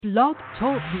Blog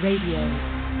Talk Radio.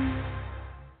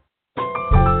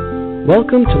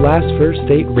 Welcome to Last First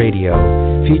Date Radio,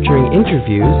 featuring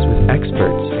interviews with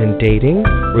experts in dating,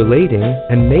 relating,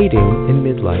 and mating in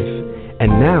midlife.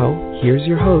 And now, here's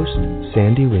your host,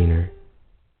 Sandy Weiner.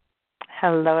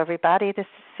 Hello, everybody. This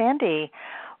is Sandy.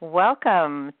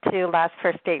 Welcome to Last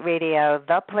First Date Radio,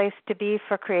 the place to be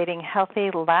for creating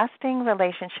healthy, lasting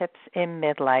relationships in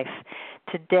midlife.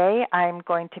 Today, I'm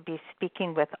going to be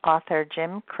speaking with author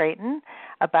Jim Crichton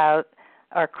about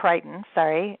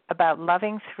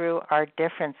loving through our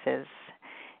differences.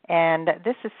 And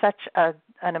this is such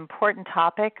an important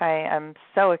topic. I am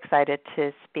so excited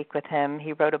to speak with him.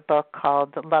 He wrote a book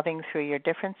called Loving Through Your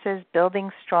Differences, Building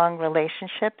Strong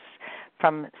Relationships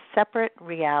from Separate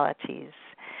Realities.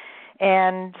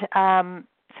 And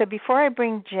so before I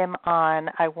bring Jim on,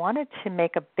 I wanted to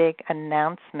make a big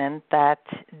announcement that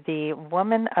the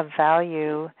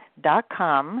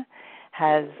womanofvalue.com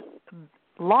has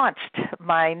launched.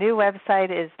 My new website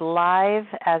is live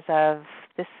as of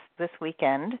this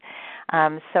weekend.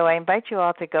 So I invite you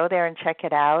all to go there and check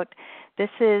it out.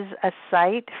 This is a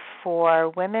site for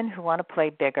women who want to play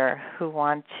bigger, who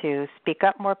want to speak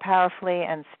up more powerfully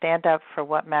and stand up for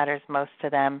what matters most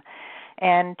to them,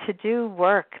 and to do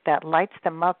work that lights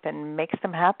them up and makes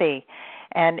them happy,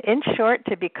 and in short,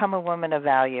 to become a woman of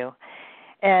value.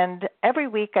 And every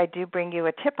week I do bring you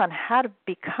a tip on how to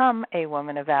become a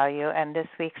woman of value, and this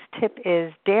week's tip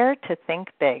is dare to think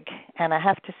big. And I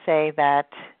have to say that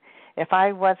if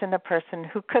I wasn't a person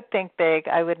who could think big,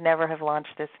 I would never have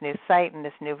launched this new site and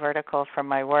this new vertical for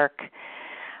my work.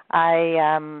 I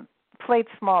played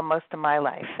small most of my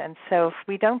life, and so if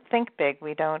we don't think big,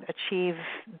 we don't achieve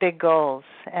big goals.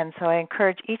 And so I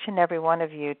encourage each and every one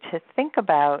of you to think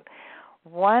about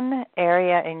one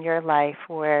area in your life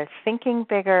where thinking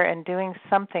bigger and doing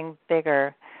something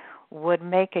bigger would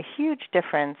make a huge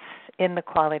difference in the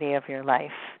quality of your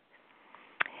life.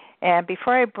 And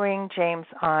before I bring James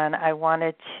on, I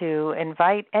wanted to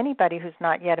invite anybody who's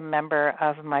not yet a member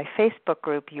of my Facebook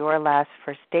group, Your Last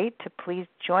First Date, to please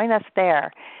join us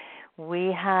there.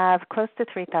 We have close to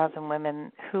 3,000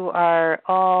 women who are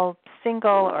all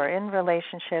single or in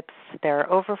relationships.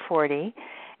 They're over 40.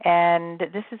 And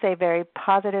this is a very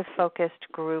positive,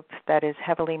 focused group that is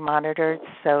heavily monitored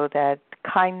so that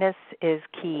kindness is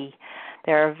key.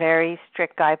 There are very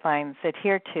strict guidelines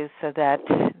adhered to so that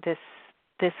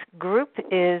this group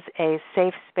is a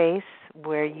safe space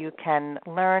where you can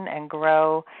learn and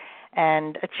grow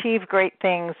and achieve great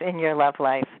things in your love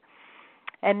life.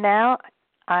 And now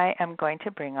I am going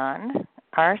to bring on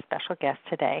our special guest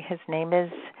today. His name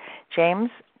is James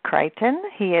Crichton.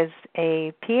 He is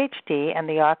a PhD and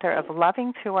the author of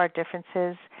Loving Through Our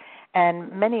Differences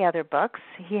and many other books.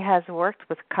 He has worked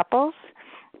with couples,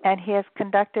 and he has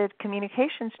conducted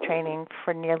communications training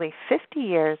for nearly 50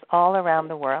 years all around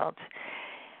the world.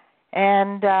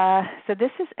 And so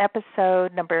this is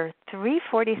episode number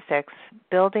 346,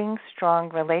 Building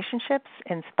Strong Relationships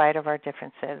in Spite of Our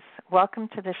Differences. Welcome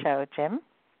to the show, Jim.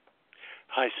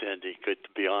 Hi, Sandy. Good to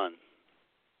be on.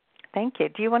 Thank you.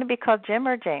 Do you want to be called Jim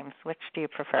or James? Which do you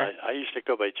prefer? I used to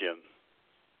go by Jim.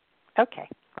 Okay.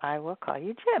 I will call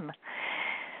you Jim.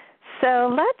 So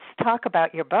let's talk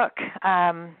about your book.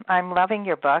 I'm loving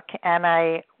your book, and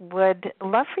I would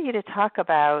love for you to talk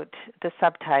about the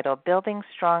subtitle, Building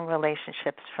Strong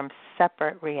Relationships from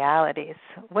Separate Realities.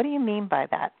 What do you mean by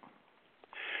that?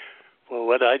 Well,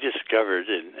 what I discovered,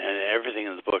 and everything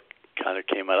in the book kind of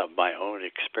came out of my own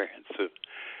experience.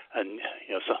 And,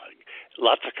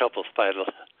 lots of couples fight,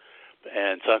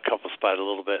 and some couples fight a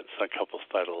little bit, and some couples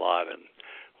fight a lot. And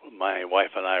my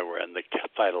wife and I were in the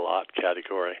fight a lot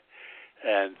category.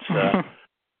 And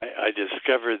I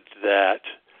discovered that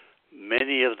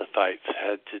many of the fights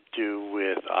had to do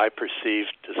with I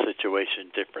perceived the situation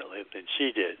differently than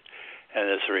she did. And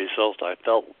as a result, I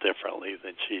felt differently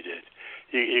than she did.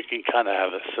 You can kind of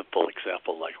have a simple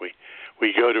example, like we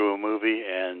go to a movie,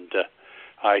 and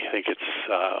I think it's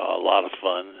a lot of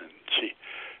fun, and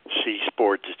she's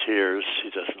bored to tears. She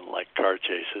doesn't like car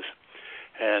chases,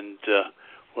 and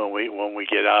when we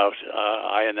get out,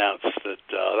 I announce that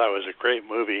that was a great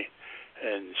movie,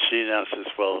 and she announces,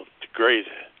 "Well, great.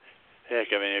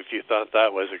 Heck, I mean, if you thought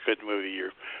that was a good movie,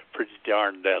 you're pretty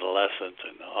darned adolescent,"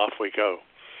 and off we go.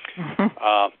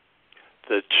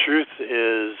 The truth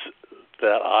is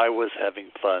that I was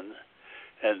having fun,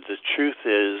 and the truth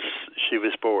is she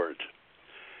was bored.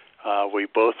 We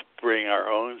both bring our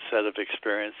own set of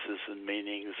experiences and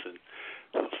meanings and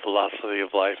philosophy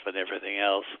of life and everything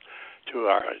else to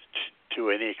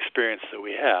any experience that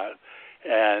we have,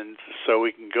 and so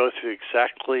we can go through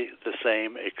exactly the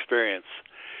same experience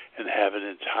and have an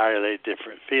entirely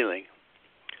different feeling.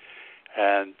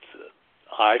 And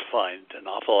I find an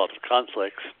awful lot of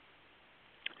conflicts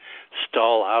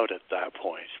stall out at that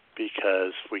point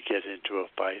because we get into a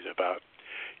fight about,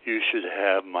 you should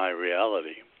have my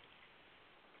reality.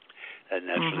 And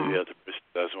naturally, the other person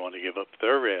doesn't want to give up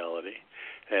their reality.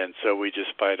 And so we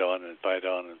just fight on and fight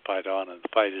on and fight on. And the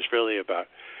fight is really about,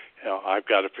 I've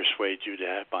got to persuade you to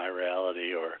have my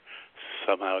reality, or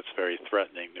somehow it's very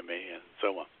threatening to me, and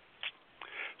so on.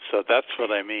 So that's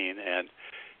what I mean. And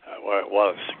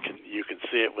you can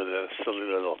see it with a silly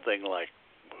little thing like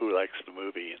who likes the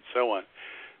movie and so on.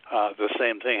 The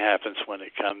same thing happens when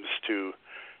it comes to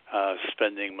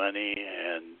spending money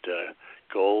and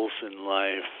goals in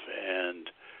life and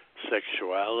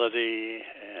sexuality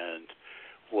and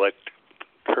what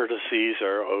courtesies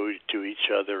are owed to each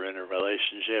other in a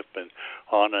relationship, and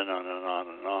on and on and on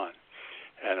and on.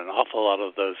 And an awful lot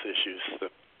of those issues,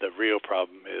 the real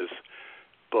problem is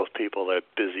both people are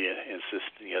busy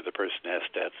insisting the other person has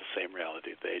to have the same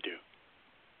reality they do.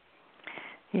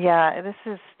 Yeah, this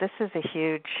is a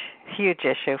huge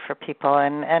issue for people,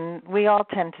 and we all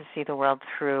tend to see the world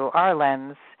through our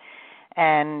lens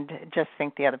and just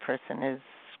think the other person is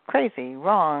crazy,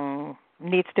 wrong,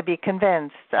 needs to be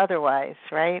convinced otherwise,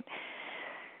 right?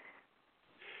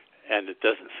 And it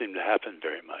doesn't seem to happen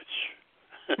very much.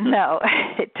 No,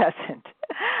 it doesn't.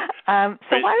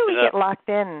 So why do we get locked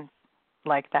in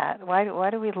like that? Why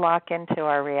do we lock into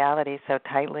our reality so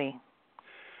tightly?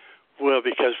 Well,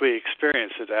 because we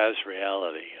experience it as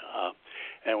reality.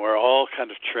 And we're all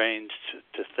kind of trained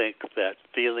to think that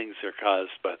feelings are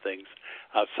caused by things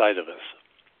outside of us.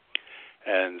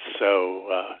 And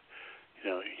so,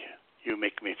 you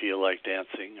make me feel like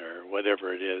dancing or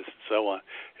whatever it is, and so on.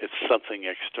 It's something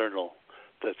external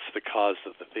that's the cause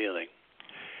of the feeling.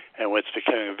 And what's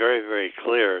becoming very, very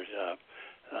clear,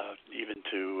 even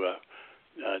to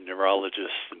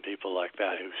neurologists and people like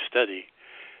that who study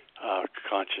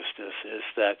consciousness, is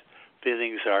that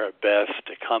feelings are at best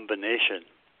a combination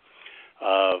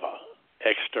of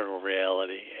external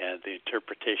reality and the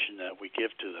interpretation that we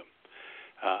give to them.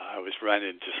 I was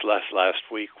reminded just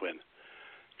last week when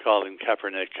Colin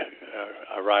Kaepernick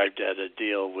arrived at a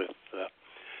deal with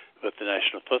the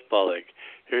National Football League.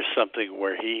 Here's something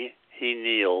where he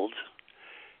kneeled,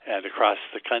 and across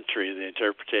the country the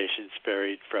interpretations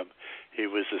varied from he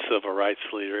was a civil rights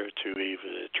leader to he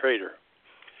was a traitor.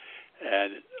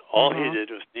 And all he did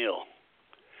was kneel.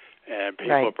 And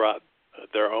people brought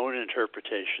their own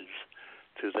interpretations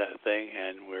to that thing,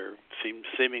 and were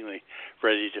seemingly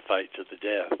ready to fight to the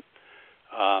death.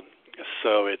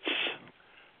 So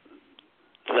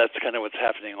that's kind of what's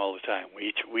happening all the time. We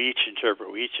each interpret,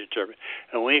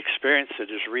 and we experience it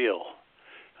as real.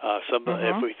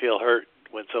 If we feel hurt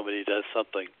when somebody does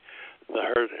something, the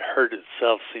hurt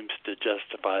itself seems to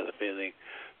justify the feeling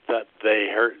that they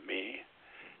hurt me,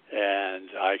 and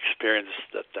I experienced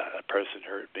that person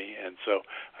hurt me, and so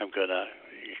I'm going to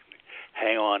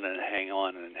hang on and hang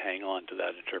on and hang on to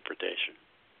that interpretation.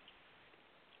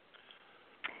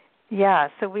 Yeah,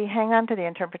 so we hang on to the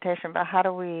interpretation, but how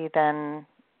do we then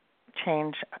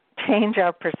change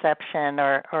our perception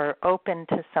or open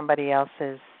to somebody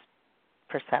else's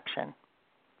perception?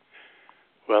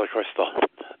 Well, of course, the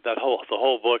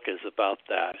whole book is about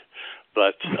that,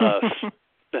 but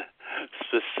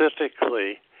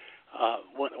specifically,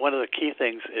 one of the key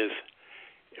things is,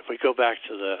 if we go back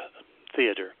to the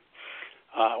theater,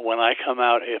 when I come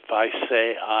out, if I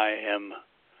say I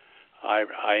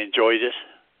enjoyed it,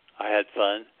 I had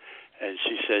fun, and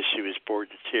she says she was bored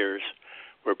to tears,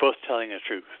 we're both telling the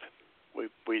truth. We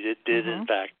did in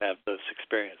fact have those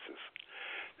experiences.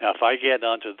 Now, if I get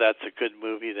onto that's a good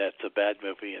movie, that's a bad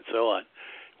movie, and so on,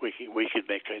 we could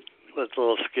make with a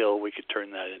little skill, we could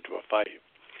turn that into a fight.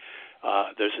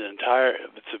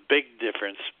 It's a big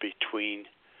difference between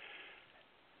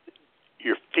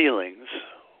your feelings,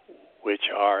 which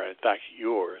are in fact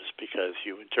yours because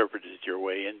you interpreted your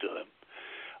way into them,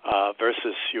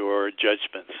 versus your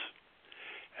judgments.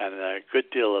 And a good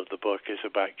deal of the book is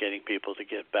about getting people to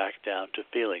get back down to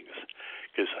feelings,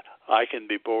 because I can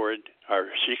be bored, or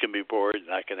she can be bored, and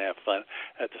I can have fun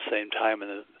at the same time,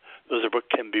 and those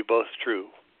can be both true.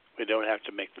 We don't have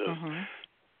to make those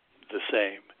the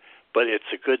same. But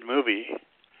it's a good movie,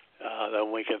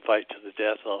 then we can fight to the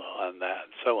death on that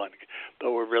and so on.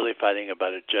 But we're really fighting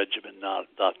about a judgment, not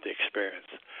the experience.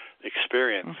 The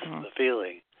experience, the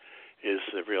feeling, is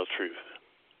the real truth.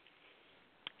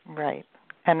 Right.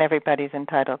 And everybody's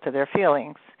entitled to their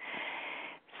feelings.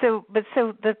 So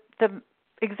the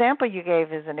example you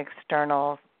gave is an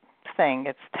external thing.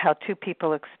 It's how two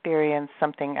people experience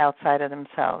something outside of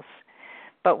themselves.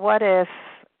 But what if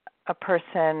a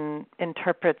person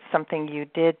interprets something you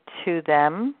did to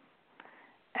them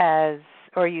as,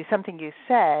 or something you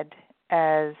said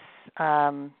as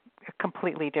a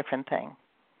completely different thing.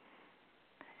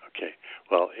 Okay.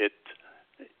 Well,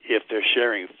 if they're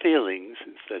sharing feelings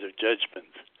instead of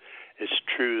judgments, it's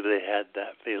true they had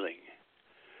that feeling.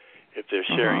 If they're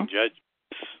sharing judgments,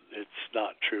 it's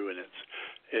not true, and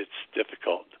it's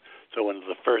difficult. So one of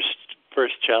the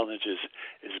first challenges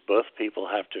is both people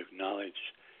have to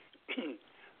acknowledge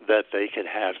that they can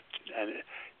have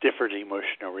different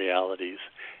emotional realities,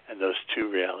 and those two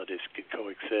realities can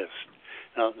coexist.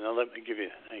 Now let me give you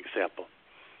an example.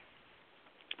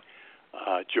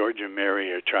 George and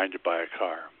Mary are trying to buy a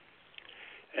car,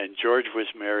 and George was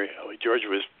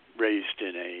raised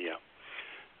in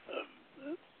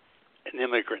an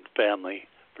immigrant family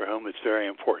for whom it's very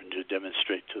important to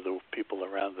demonstrate to the people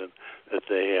around them that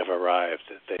they have arrived,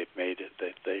 that they've made it,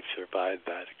 that they've survived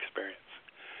that experience.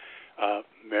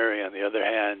 Mary, on the other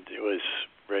hand, was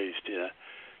raised in a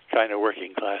kind of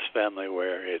working class family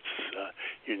where it's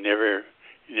you're never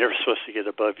supposed to get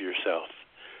above yourself,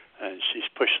 and she's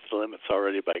pushed the limits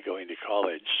already by going to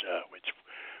college, which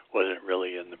wasn't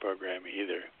really in the program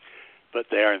either. But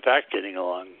they are in fact getting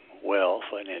along well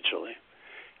financially,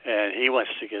 and he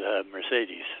wants to get a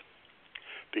Mercedes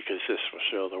because this will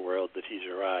show the world that he's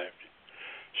arrived.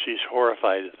 She's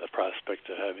horrified at the prospect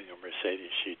of having a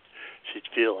Mercedes. She'd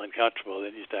feel uncomfortable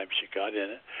any time she got in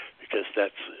it because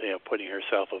that's putting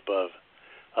herself above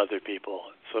other people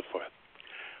and so forth.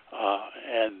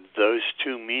 And those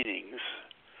two meanings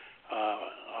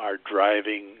are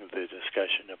driving the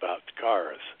discussion about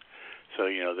cars. So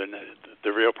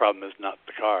the real problem is not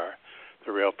the car.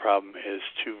 The real problem is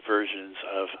two versions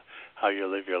of how you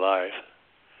live your life.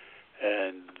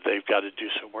 And they've got to do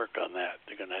some work on that.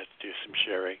 They're going to have to do some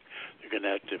sharing. They're going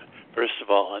to have to, first of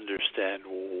all, understand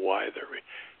why they're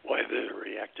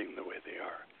reacting the way they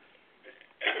are.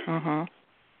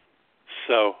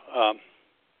 So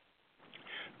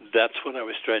that's what I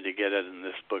was trying to get at in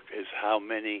this book, is how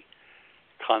many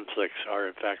conflicts are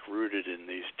in fact rooted in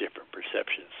these different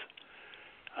perceptions,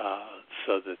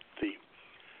 so that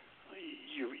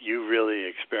you really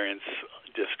experience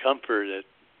discomfort at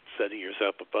setting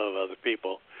yourself above other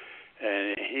people,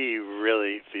 and he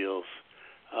really feels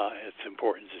it's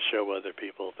important to show other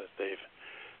people that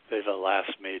they've at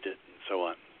last made it, and so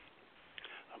on.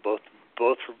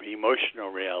 Both emotional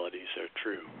realities are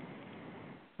true.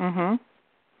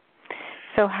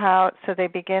 So they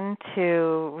begin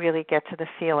to really get to the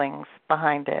feelings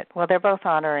behind it. Well, they're both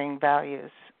honoring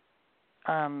values,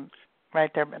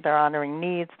 right? They're honoring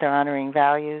needs. They're honoring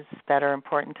values that are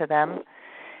important to them.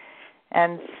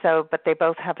 And so, but they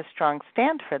both have a strong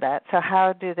stand for that. So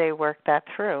how do they work that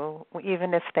through,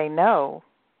 even if they know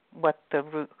what the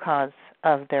root cause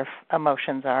of their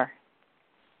emotions are?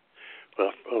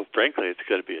 Well, frankly, it's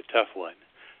going to be a tough one,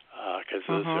 because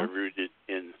those are rooted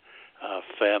in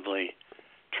family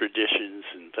traditions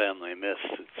and family myths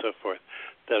and so forth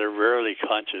that are rarely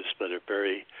conscious but are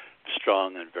very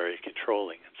strong and very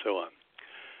controlling and so on.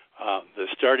 The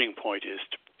starting point is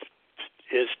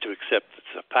to accept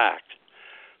it's a fact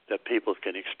that people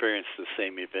can experience the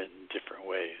same event in different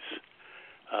ways,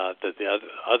 that the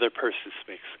other person's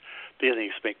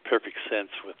feelings make perfect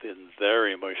sense within their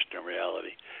emotional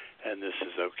reality, and this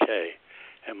is okay.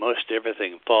 And most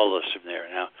everything follows from there.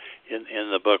 Now, in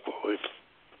the book,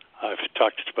 I've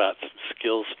talked about some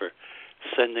skills for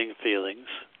sending feelings,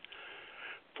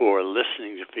 for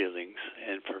listening to feelings,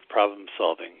 and for problem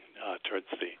solving towards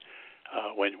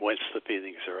once the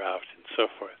feelings are out and so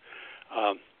forth.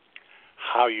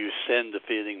 How you send the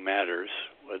feeling matters,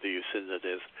 whether you send it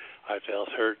as I felt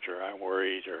hurt or I'm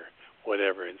worried or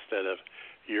whatever, instead of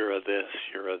you're a this,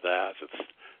 you're a that, the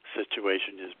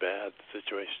situation is bad, the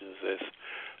situation is this.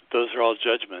 Those are all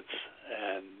judgments,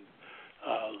 and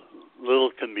little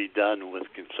can be done with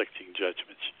conflicting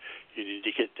judgments. You need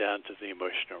to get down to the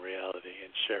emotional reality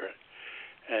and share it.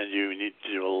 And you need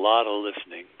to do a lot of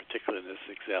listening, particularly in this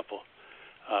example,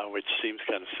 which seems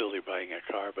kind of silly buying a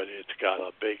car, but it's got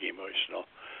a big emotional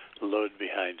load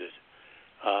behind it.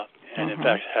 And in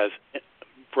fact has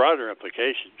broader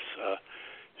implications.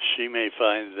 She may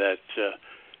find that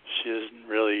she doesn't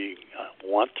really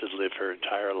want to live her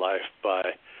entire life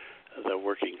by the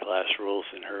working class rules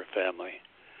in her family.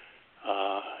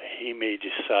 He may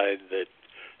decide that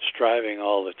striving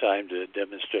all the time to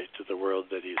demonstrate to the world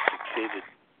that he's succeeded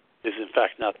is in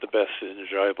fact not the best and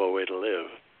enjoyable way to live.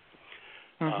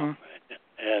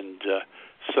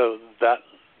 So that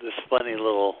this funny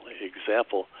little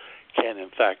example can in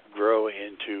fact grow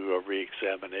into a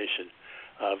re-examination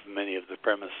of many of the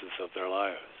premises of their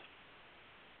lives.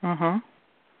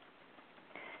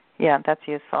 Yeah, that's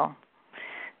useful.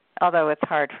 Although it's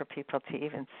hard for people to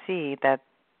even see that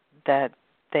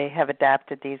they have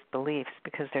adapted these beliefs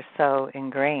because they're so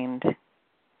ingrained.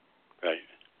 Right.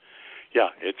 Yeah,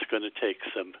 it's going to take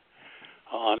some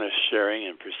honest sharing,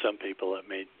 and for some people,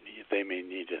 they may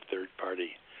need a third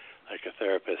party, like a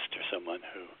therapist or someone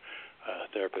a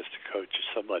therapist, a coach,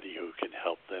 or somebody who can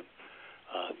help them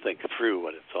think through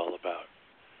what it's all about.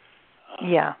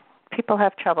 Yeah, people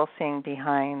have trouble seeing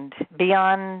beyond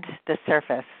the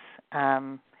surface.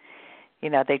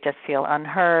 They just feel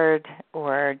unheard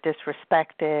or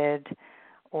disrespected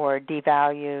or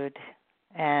devalued,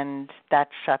 and that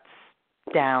shuts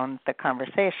down the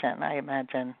conversation, I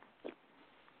imagine.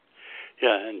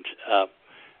 Yeah, and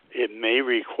it may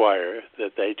require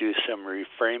that they do some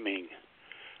reframing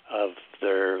of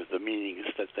the meanings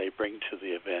that they bring to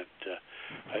the event.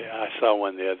 I saw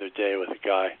one the other day with a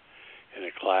guy in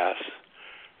a class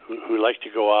who liked to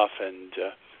go off and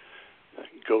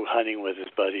go hunting with his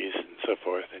buddies and so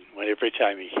forth. And every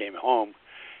time he came home,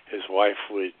 his wife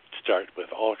would start with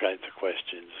all kinds of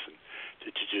questions. And,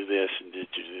 did you do this, and did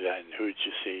you do that, and who did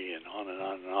you see, and on and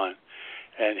on and on.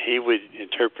 And he would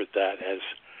interpret that as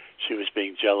she was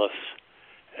being jealous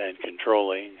and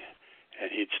controlling, and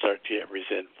he'd start to get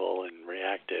resentful and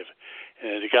reactive.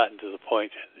 And it had gotten to the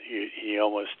point he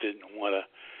almost didn't want to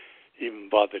even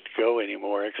bother to go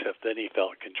anymore, except then he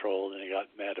felt controlled, and he got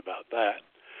mad about that.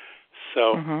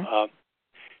 So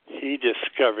he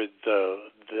discovered, though,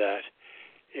 that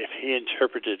if he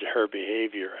interpreted her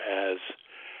behavior as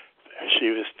she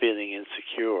was feeling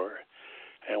insecure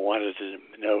and wanted to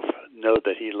know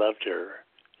that he loved her,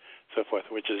 so forth,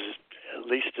 which is at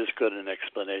least as good an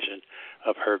explanation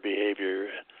of her behavior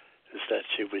as that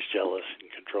she was jealous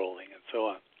and controlling and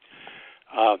so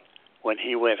on. When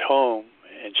he went home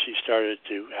and she started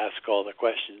to ask all the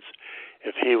questions,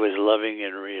 if he was loving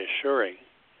and reassuring,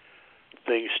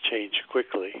 things changed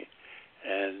quickly,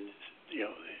 and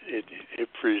it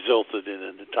resulted in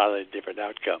an entirely different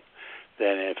outcome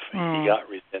than if he got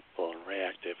resentful and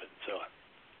reactive and so on.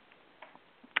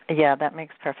 Yeah, that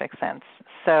makes perfect sense.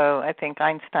 So I think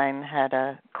Einstein had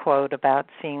a quote about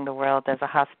seeing the world as a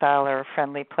hostile or a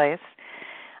friendly place,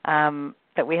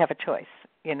 that we have a choice,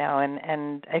 and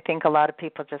I think a lot of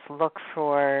people just look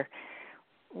for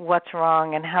what's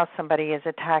wrong and how somebody is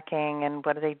attacking and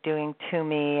what are they doing to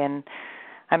me. And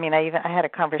I mean, I had a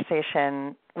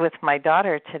conversation with my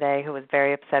daughter today who was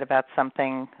very upset about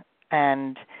something,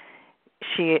 and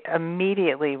she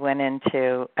immediately went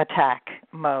into attack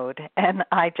mode. And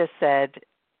I just said,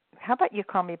 how about you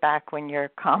call me back when you're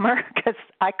calmer? Because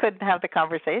I couldn't have the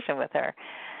conversation with her.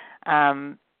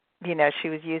 She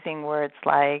was using words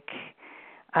like,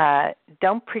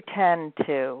 don't pretend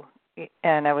to.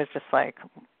 And I was just like,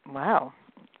 wow.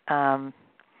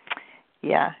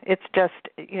 It's just,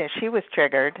 she was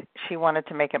triggered. She wanted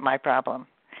to make it my problem.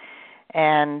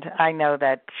 And I know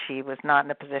that she was not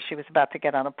in a position. She was about to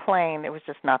get on a plane. It was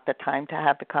just not the time to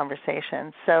have the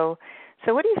conversation. So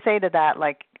what do you say to that?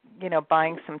 Like,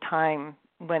 buying some time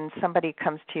when somebody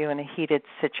comes to you in a heated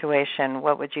situation.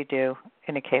 What would you do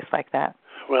in a case like that?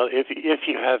 Well, if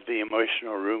you have the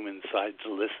emotional room inside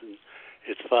to listen,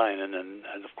 it's fine. And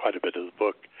quite a bit of the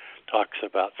book talks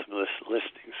about some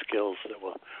listening skills that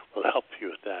will help you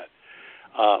with that.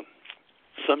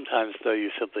 Sometimes, though, you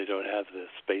simply don't have the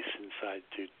space inside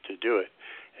to do it.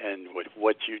 And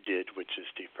what you did, which is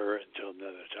defer it until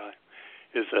another time,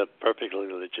 is a perfectly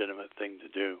legitimate thing to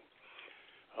do.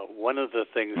 One of the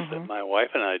things that my wife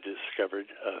and I discovered,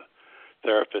 a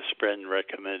therapist friend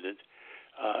recommended,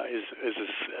 is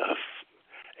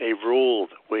a rule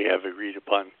that we have agreed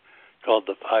upon called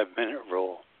the 5-minute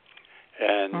rule.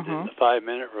 And in the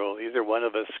 5-minute rule, either one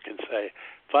of us can say,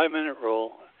 5-minute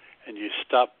rule, and you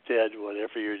stop dead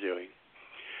whatever you're doing.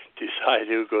 Decide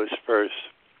who goes first.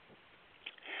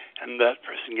 And that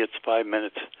person gets 5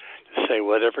 minutes to say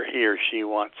whatever he or she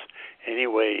wants, any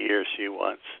way he or she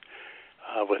wants,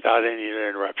 without any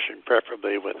interruption,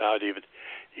 preferably without even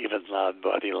loud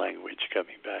body language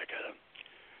coming back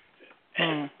at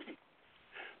them.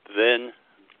 Then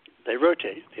they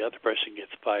rotate. The other person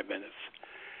gets 5 minutes.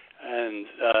 And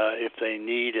if they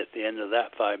need at the end of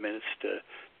that 5 minutes to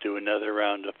do another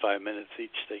round of 5 minutes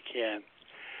each, they can.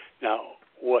 Now,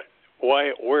 why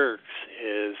it works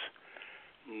is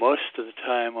most of the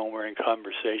time when we're in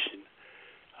conversation,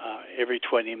 every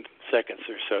 20 seconds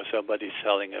or so, somebody's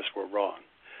telling us we're wrong,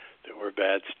 that we're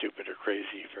bad, stupid, or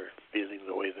crazy for feeling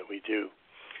the way that we do.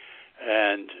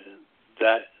 And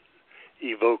that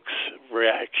evokes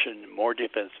reaction, more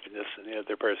defensiveness in the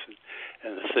other person,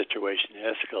 and the situation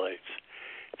escalates.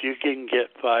 If you can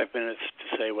get 5 minutes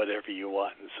to say whatever you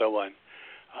want and so on,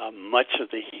 much of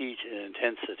the heat and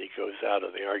intensity goes out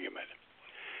of the argument.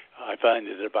 I find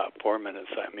that about 4 minutes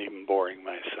I'm even boring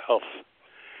myself.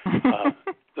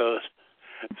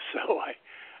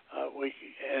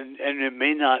 And it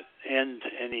may not end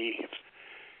any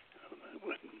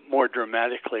more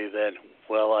dramatically than,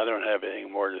 well, I don't have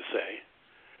anything more to say.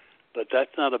 But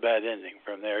that's not a bad ending.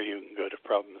 From there, you can go to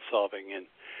problem solving and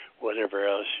whatever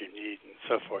else you need and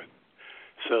so forth.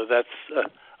 So that's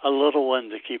a little one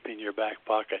to keep in your back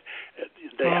pocket.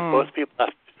 Both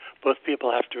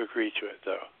people have to agree to it,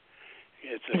 though.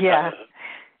 It's a kind of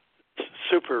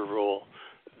super rule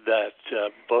that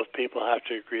both people have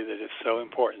to agree that it's so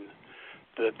important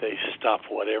that they stop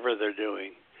whatever they're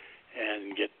doing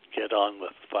and get on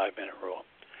with the 5-minute rule.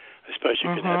 I suppose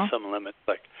you can have some limits,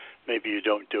 like maybe you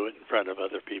don't do it in front of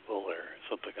other people or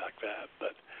something like that.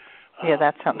 But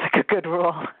that sounds like a good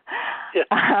rule.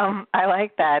 Yeah. I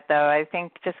like that, though. I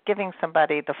think just giving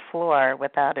somebody the floor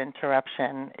without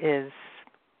interruption is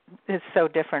so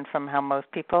different from how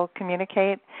most people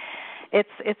communicate.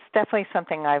 It's definitely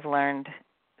something I've learned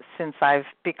since I've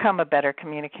become a better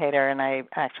communicator, and I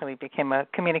actually became a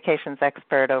communications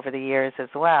expert over the years as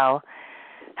well,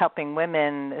 helping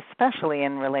women, especially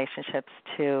in relationships,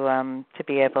 to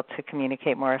be able to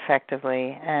communicate more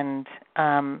effectively, and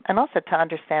also to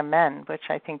understand men, which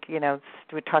I think,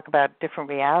 we talk about different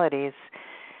realities.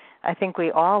 I think we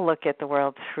all look at the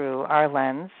world through our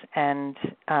lens, and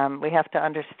we have to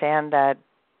understand that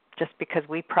just because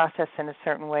we process in a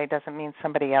certain way doesn't mean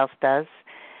somebody else does.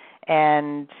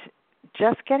 And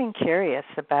just getting curious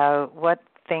about what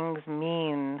things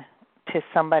mean to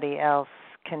somebody else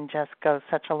can just go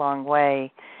such a long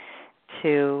way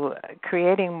to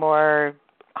creating more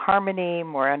harmony,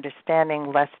 more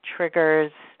understanding, less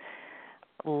triggers,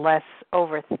 less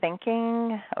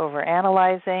overthinking,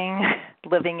 overanalyzing,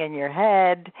 living in your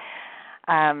head.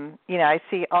 I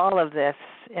see all of this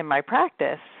in my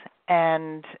practice,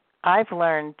 and I've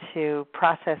learned to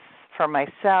process for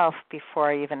myself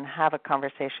before I even have a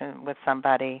conversation with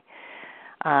somebody.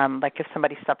 Like if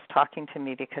somebody stops talking to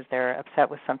me because they're upset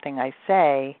with something I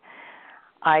say,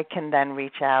 I can then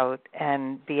reach out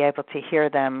and be able to hear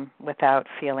them without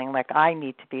feeling like I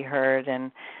need to be heard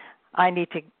and I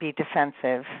need to be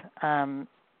defensive. I'm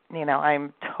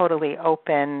totally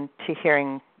open to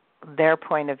hearing their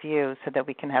point of view so that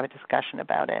we can have a discussion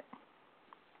about it.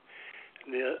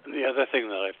 The other thing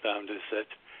that I found is that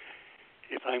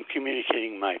if I'm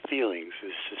communicating my feelings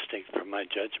as distinct from my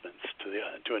judgments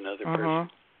to another person,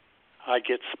 I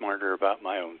get smarter about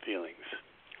my own feelings.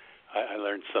 I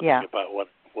learned something about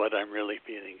what I'm really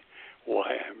feeling,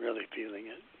 why I'm really feeling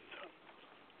it.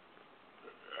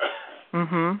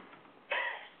 So.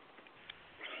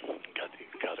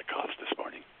 Got a cough this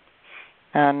morning.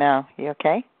 Oh no, you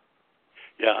okay?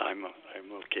 Yeah, I'm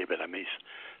okay, but I may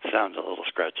sound a little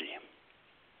scratchy.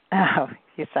 Oh,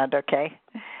 you sound okay.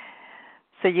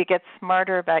 So you get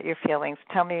smarter about your feelings.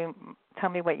 Tell me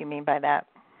what you mean by that.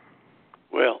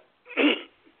 Well,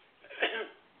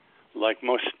 like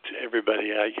most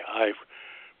everybody, I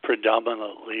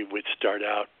predominantly would start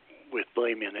out with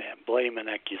blame and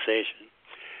accusation,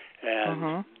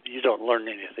 and you don't learn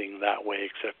anything that way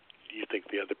except you think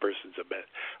the other person's a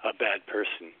bad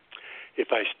person.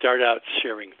 If I start out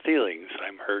sharing feelings,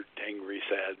 I'm hurt, angry,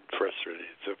 sad, frustrated,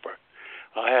 and so forth,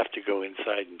 I have to go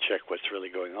inside and check what's really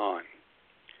going on.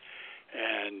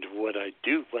 And what I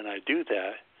do when I do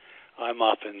that, I'm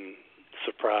often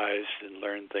surprised and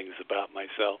learn things about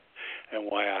myself and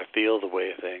why I feel the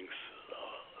way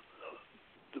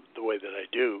the way that I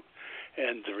do.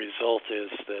 And the result is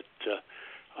that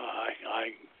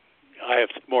I have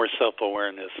more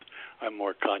self-awareness. I'm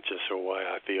more conscious of why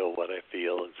I feel what I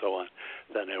feel and so on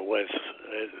than I was.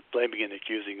 Blaming and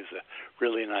accusing is a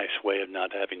really nice way of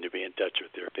not having to be in touch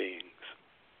with their feelings.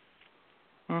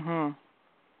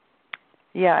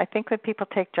 Yeah, I think when people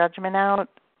take judgment out,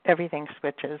 everything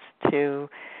switches to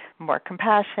more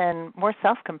compassion, more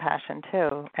self-compassion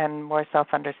too, and more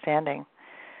self-understanding.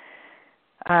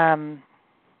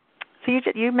 So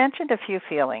you mentioned a few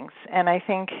feelings, and I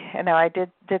think I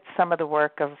did some of the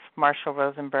work of Marshall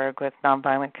Rosenberg with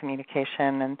nonviolent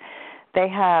communication, and they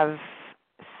have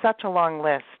such a long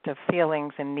list of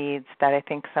feelings and needs that I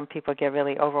think some people get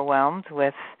really overwhelmed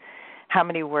with how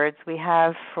many words we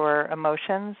have for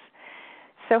emotions.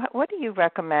 So what do you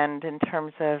recommend in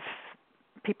terms of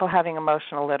people having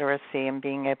emotional literacy and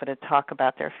being able to talk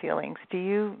about their feelings? Do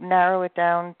you narrow it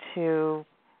down to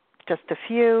just a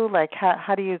few? Like,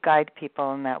 how do you guide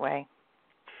people in that way?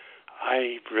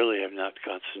 I really have not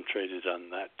concentrated on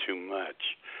that too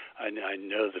much. I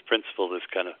know the principle is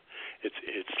kind of,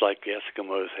 it's like the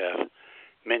Eskimos have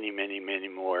many, many, many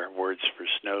more words for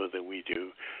snow than we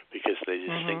do, because they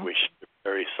distinguish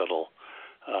very subtle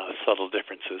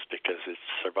differences, because it's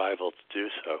survival to do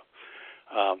so.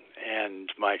 And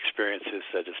my experience is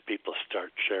that as people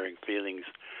start sharing feelings,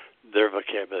 their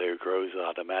vocabulary grows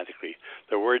automatically.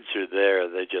 The words are there,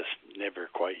 they just never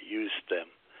quite used them,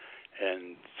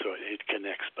 and so it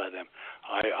connects by them.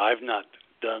 I've not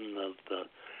done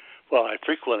well, I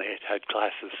frequently had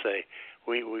classes say,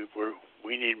 we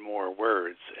need more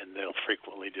words, and they'll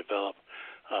frequently develop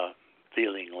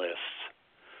feeling lists.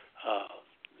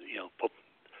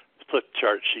 Put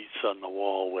chart sheets on the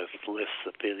wall with lists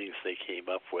of feelings they came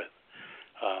up with.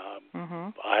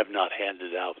 I have not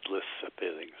handed out lists of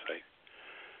feelings.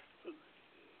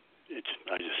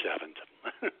 I just haven't.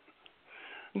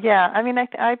 Yeah, I mean,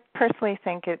 I personally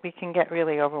think we can get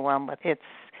really overwhelmed with it.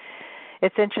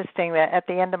 It's interesting that at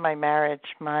the end of my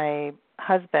marriage, my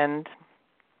husband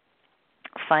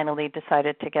finally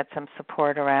decided to get some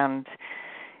support around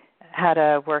how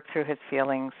to work through his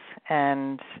feelings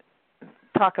and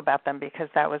talk about them, because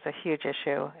that was a huge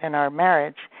issue in our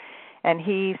marriage. And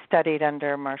he studied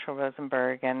under Marshall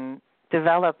Rosenberg and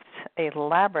developed a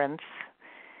labyrinth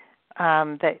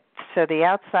so the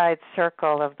outside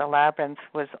circle of the labyrinth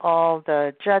was all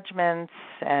the judgments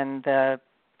and the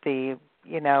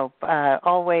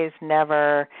always,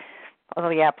 never, all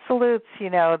the absolutes,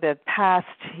 the past,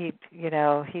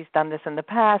 he's done this in the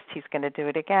past, he's going to do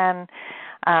it again.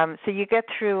 So you get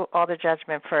through all the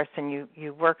judgment first, and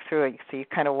you work through it. So you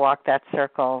kind of walk that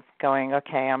circle going,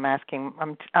 okay,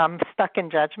 I'm stuck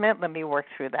in judgment, let me work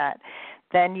through that.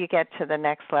 Then you get to the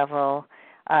next level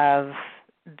of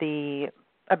the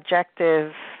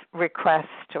objective request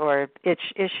or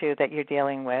issue that you're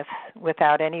dealing with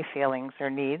without any feelings or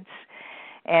needs.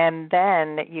 And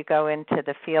then you go into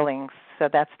the feelings, so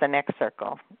that's the next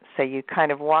circle. So you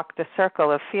kind of walk the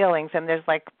circle of feelings, and there's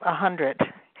like 100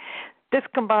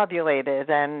 discombobulated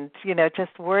and,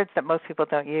 just words that most people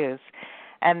don't use.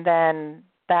 And then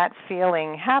that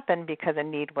feeling happened because a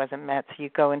need wasn't met, so you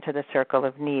go into the circle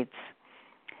of needs.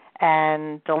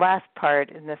 And the last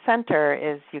part in the center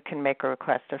is you can make a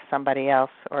request of somebody else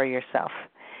or yourself.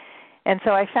 And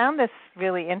so I found this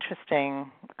really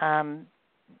interesting.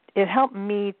 It helped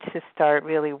me to start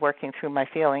really working through my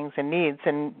feelings and needs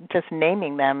and just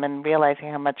naming them and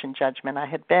realizing how much in judgment I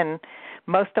had been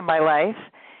most of my life.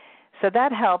 So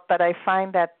that helped, but I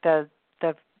find that the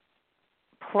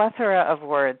plethora of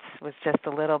words was just a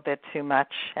little bit too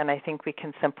much, and I think we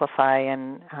can simplify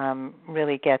and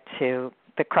really get to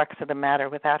the crux of the matter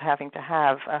without having to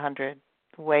have 100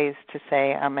 ways to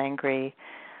say I'm angry,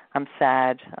 I'm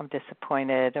sad, I'm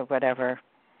disappointed, or whatever.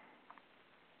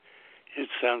 It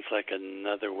sounds like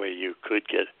another way you could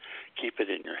keep it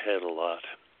in your head a lot,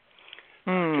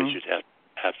 because you'd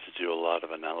have to do a lot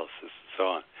of analysis and so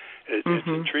on. It's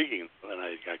intriguing, and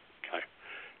I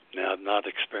now I've not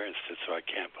experienced it, so I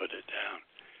can't put it down.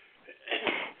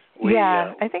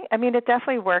 I mean, it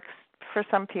definitely works for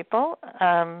some people,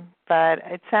 but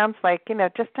it sounds like,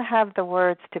 just to have the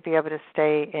words to be able to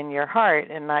stay in your heart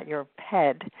and not your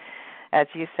head, as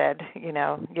you said, you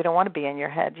don't want to be in your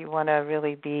head. You want to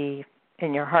really be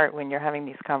in your heart when you're having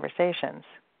these conversations.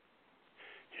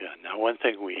 Yeah. Now, one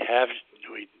thing we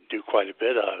do quite a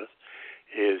bit of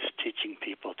is teaching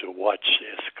people to watch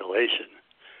escalation,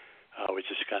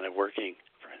 which is kind of working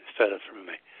instead of from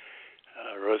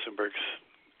Rosenberg's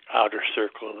outer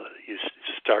circle. You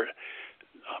start.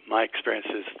 My experience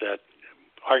is that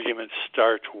arguments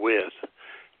start with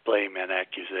blame and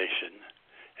accusation,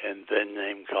 and then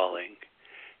name calling,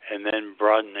 and then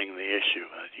broadening the issue.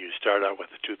 You start out with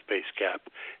a toothpaste cap,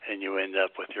 and you end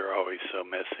up with you're always so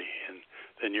messy, and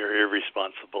then you're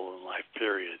irresponsible in life,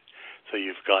 period. So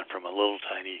you've gone from a little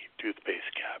tiny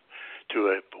toothpaste cap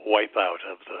to a wipeout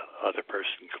of the other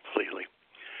person completely.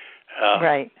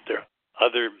 Right. There are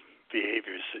other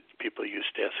behaviors that people use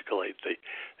to escalate. They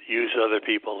use other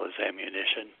people as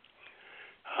ammunition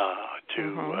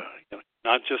to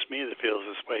not just me that feels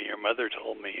this way. Your mother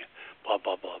told me, blah,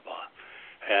 blah, blah, blah.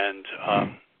 And,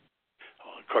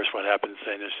 of course, what happens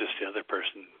then is just the other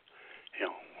person,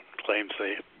 claims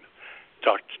they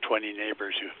talked to 20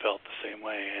 neighbors who felt the same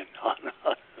way, and on and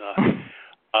on.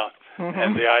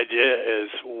 And the idea is,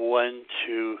 one,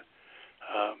 to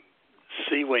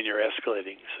see when you're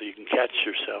escalating so you can catch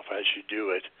yourself as you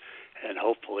do it and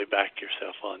hopefully back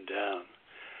yourself on down.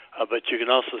 But you can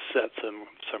also set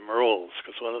some rules,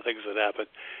 because one of the things that happen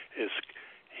is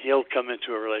he'll come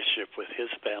into a relationship with his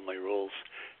family rules.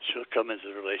 She'll come into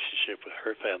a relationship with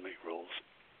her family rules.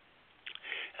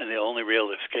 And the only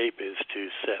real escape is to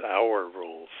set our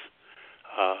rules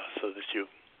so that you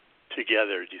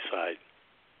together decide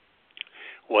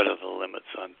what are the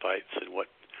limits on fights and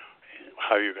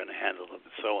how you're going to handle them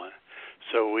and so on.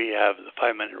 So we have the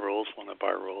 5-minute rules, one of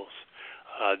our rules.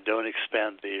 Don't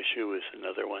expand the issue is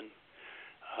another one.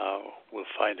 We'll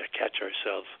catch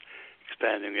ourselves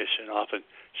expanding the issue, and often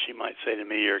she might say to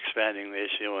me, "You're expanding the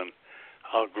issue," and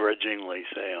I'll grudgingly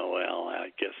say, "Oh, well,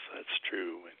 I guess that's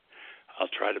true," and I'll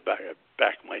try to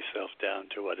back myself down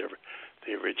to whatever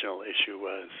the original issue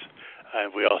was.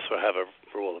 And we also have a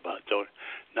rule about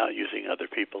not using other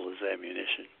people as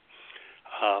ammunition.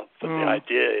 But the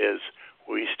idea is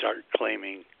we start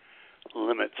claiming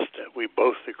limits that we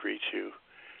both agree to,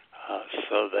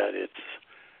 so that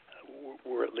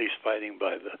we're at least fighting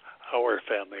by our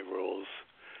family rules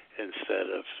instead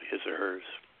of his or hers.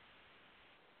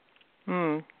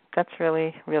 That's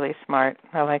really, really smart.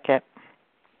 I like it.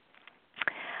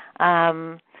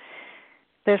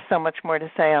 There's so much more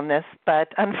to say on this,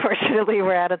 but unfortunately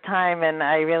we're out of time, and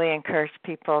I really encourage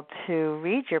people to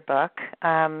read your book.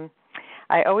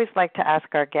 I always like to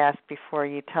ask our guests before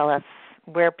you tell us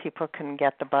where people can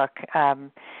get the book,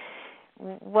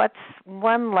 what's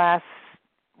one last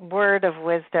word of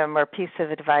wisdom or piece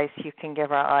of advice you can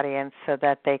give our audience so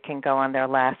that they can go on their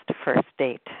last first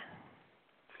date?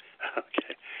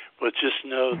 Okay. Well, just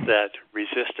know that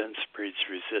resistance breeds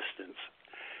resistance.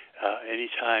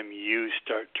 Anytime you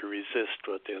start to resist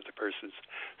what the other person's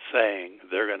saying,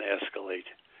 they're going to escalate,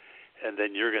 and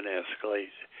then you're going to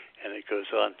escalate, and it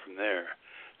goes on from there.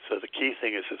 So the key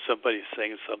thing is if somebody's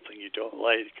saying something you don't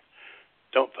like,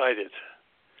 don't fight it.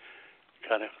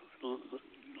 Kind of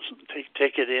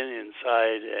take it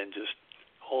inside and just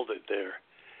hold it there.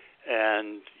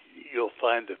 And you'll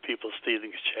find that people's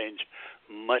feelings change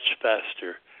much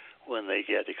faster when they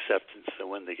get acceptance than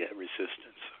when they get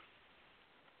resistance.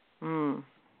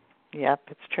 Yep,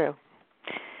 it's true.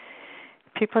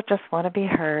 People just want to be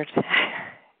heard.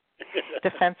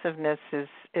 Defensiveness is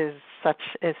such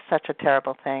a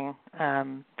terrible thing.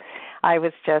 I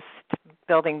was just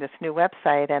building this new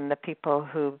website, and the people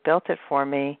who built it for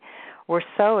me were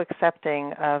so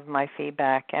accepting of my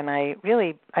feedback, and I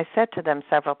said to them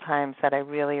several times that I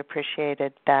really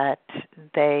appreciated that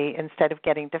they, instead of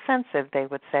getting defensive, they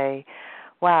would say,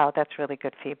 "Wow, that's really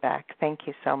good feedback. Thank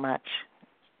you so much."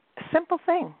 A simple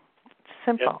thing.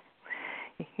 Simple.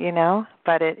 Yep.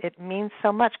 But it means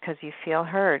so much because you feel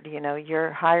heard.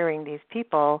 You're hiring these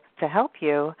people to help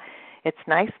you. It's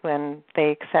nice when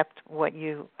they accept what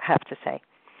you have to say.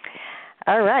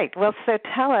 All right. Well, so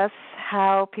tell us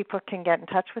how people can get in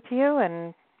touch with you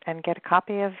and get a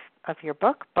copy of your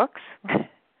books. Well,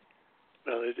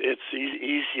 it's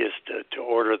easiest to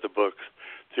order the book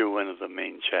through one of the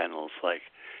main channels like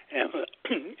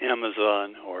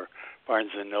Amazon or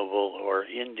Barnes & Noble or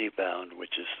IndieBound,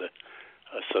 which is the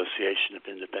Association of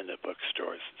Independent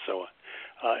Bookstores and so on.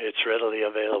 It's readily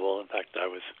available. In fact, I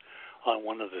was on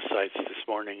one of the sites this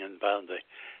morning and found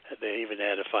they even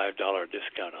had a $5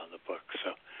 discount on the book.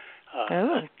 So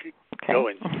go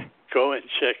and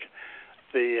check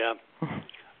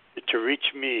to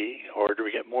reach me or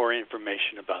to get more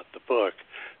information about the book.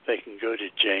 They can go to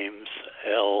James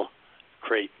L.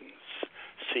 Creighton's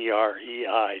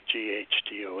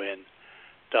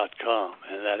CreightonCom,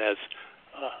 and that has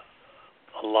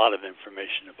a lot of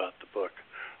information about the book.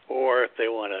 Or if they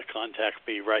want to contact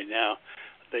me right now,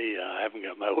 I haven't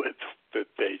got my web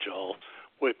page all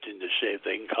whipped into shape.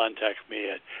 They can contact me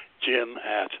at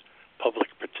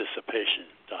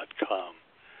jim@publicparticipation.com.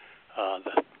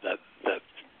 That's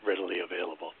readily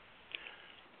available.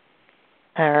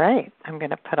 All right. I'm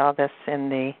going to put all this in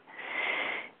the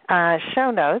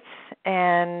show notes.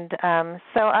 And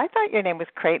so I thought your name was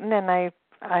Creighton, and I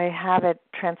have it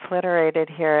transliterated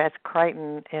here as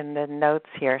Crichton in the notes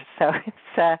here. So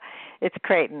it's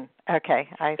Creighton. Okay,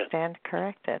 I stand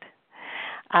corrected.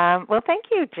 Well, thank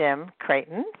you, Jim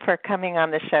Creighton, for coming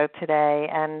on the show today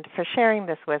and for sharing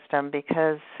this wisdom,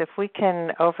 because if we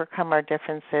can overcome our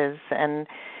differences and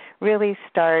really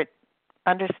start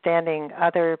understanding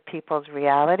other people's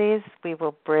realities, we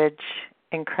will bridge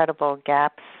incredible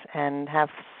gaps and have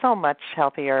so much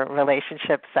healthier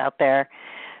relationships out there.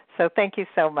 So thank you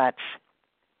so much.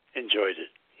 Enjoyed it.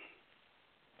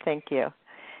 Thank you.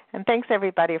 And thanks,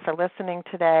 everybody, for listening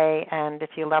today. And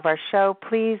if you love our show,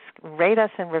 please rate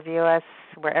us and review us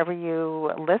wherever you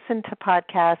listen to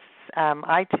podcasts,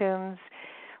 iTunes.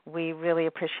 We really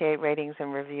appreciate ratings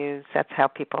and reviews. That's how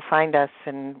people find us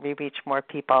and we reach more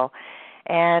people.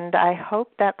 And I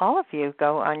hope that all of you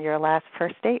go on your last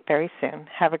first date very soon.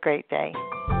 Have a great day.